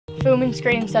Film and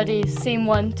Screen Studies, Scene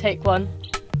 1, Take 1.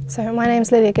 So my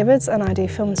name's Lydia Gibbards and I do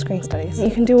film and screen studies.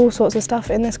 You can do all sorts of stuff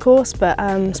in this course, but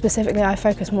specifically I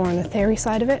focus more on the theory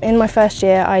side of it. In my first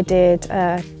year I did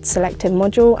a selective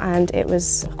module and it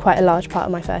was quite a large part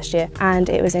of my first year, and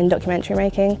it was in documentary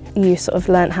making. You sort of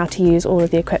learnt how to use all of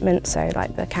the equipment, so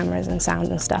like the cameras and sound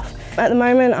and stuff. At the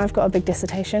moment I've got a big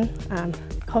dissertation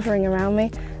hovering around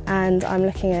me, and I'm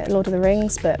looking at Lord of the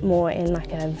Rings, but more in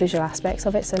like a visual aspects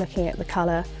of it, so looking at the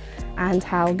colour and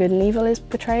how good and evil is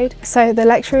portrayed. So the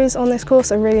lecturers on this course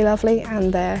are really lovely,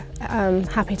 and they're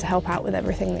happy to help out with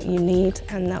everything that you need,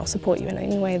 and they'll support you in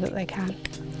any way that they can.